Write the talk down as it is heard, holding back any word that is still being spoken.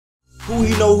Who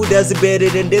you know who does it better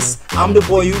than this? I'm the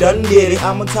boy, you done did it.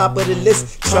 I'm on top of the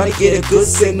list, trying to get a good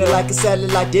signal like a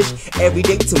satellite dish. Every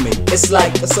day to me, it's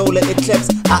like a solar eclipse.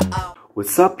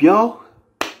 What's up, y'all?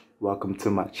 Welcome to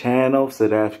my channel,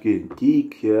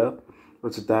 s.a.geek here.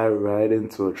 Let's dive right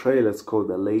into a trailer. It's called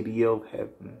The Lady of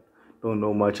Heaven. Don't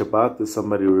know much about this.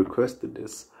 Somebody requested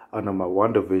this under my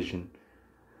WandaVision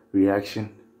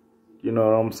reaction. You know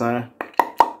what I'm saying?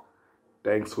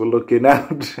 Thanks for looking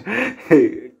out.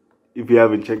 Hey, if you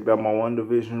haven't checked out my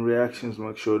WandaVision reactions,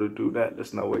 make sure to do that.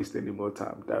 Let's not waste any more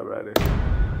time. Dive right in.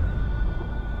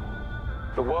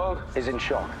 The world is in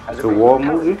shock as The war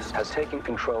movie has taken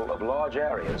control of large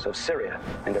areas of Syria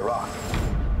and Iraq.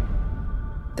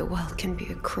 The world can be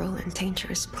a cruel and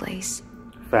dangerous place.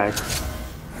 Facts.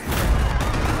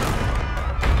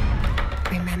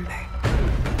 Remember,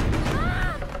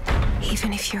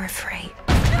 even if you're afraid,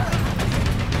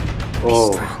 be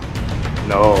strong.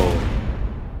 No.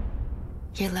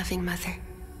 Your loving mother.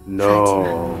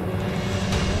 No.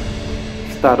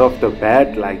 Start off the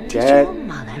bat like Did that. your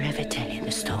mother ever tell you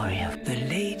the story of the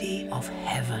Lady of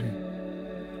Heaven?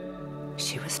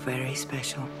 She was very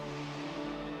special.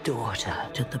 Daughter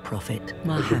to the Prophet The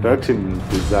Muhammad. production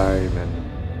design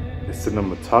and the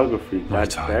cinematography, My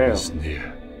time goddamn. is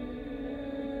near.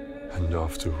 And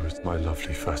afterwards, my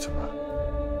lovely Fatima,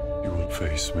 you will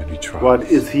face many trials. What,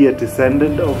 is he a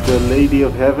descendant of the Lady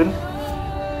of Heaven?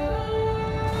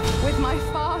 With my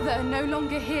father no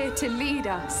longer here to lead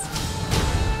us,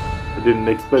 I didn't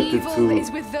expect it evil to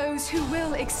is with those who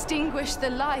will extinguish the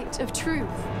light of truth.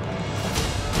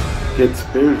 get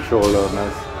spiritual on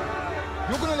us.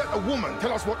 You're gonna let a woman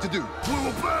tell us what to do. We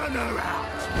will burn her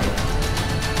out.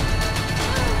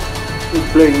 Who's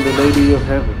playing the Lady of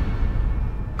Heaven?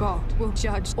 God will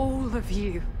judge all of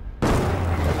you.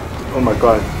 Oh my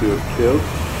god, she was killed.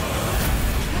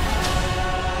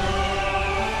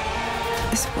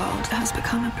 This world has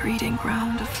become a breeding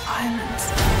ground of violence.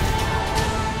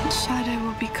 Shadow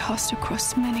will be cast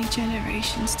across many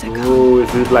generations to come. Oh,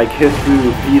 is it like history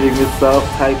repeating itself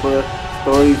type of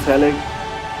storytelling?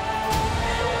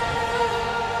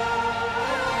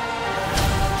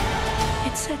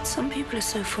 It said some people are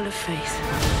so full of faith,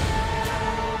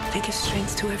 they give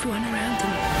strength to everyone around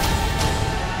them.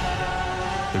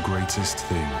 The greatest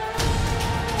thing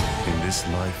in this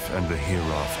life and the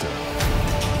hereafter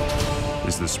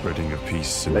is the spreading of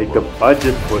peace in Like the the world.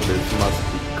 budget for this must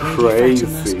be Lady crazy.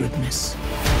 Fatima's witness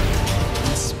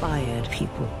inspired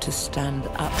people to stand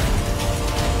up.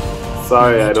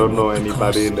 Sorry, I don't know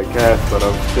anybody in the cast, but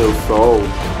I'm still sold.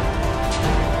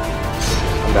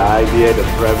 And the idea, the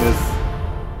premise.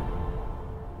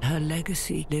 Her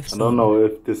legacy lives I don't on. know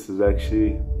if this is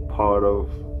actually part of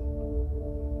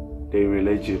their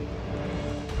religion.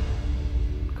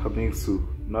 Coming soon.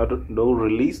 No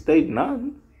release date,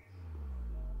 none.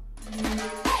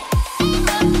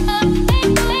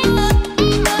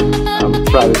 I'm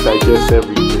trying to digest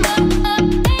everything.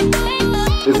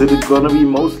 Is it gonna be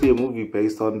mostly a movie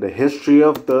based on the history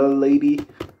of the Lady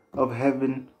of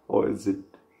Heaven? Or is it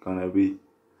gonna be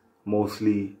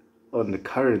mostly on the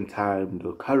current time,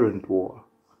 the current war?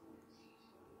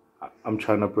 I'm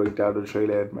trying to break down the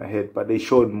trailer in my head, but they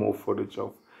showed more footage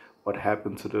of what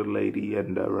happened to the lady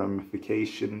and the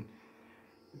ramification,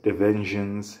 the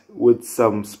vengeance, with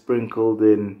some sprinkled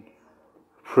in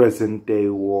present day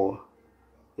war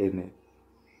in it.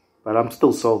 But I'm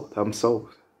still sold. I'm sold.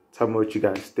 Tell me what you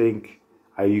guys think.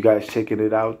 Are you guys checking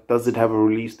it out? Does it have a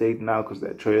release date now? Because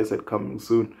that trailer said coming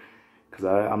soon. Because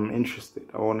I'm interested.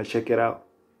 I want to check it out.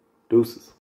 Deuces.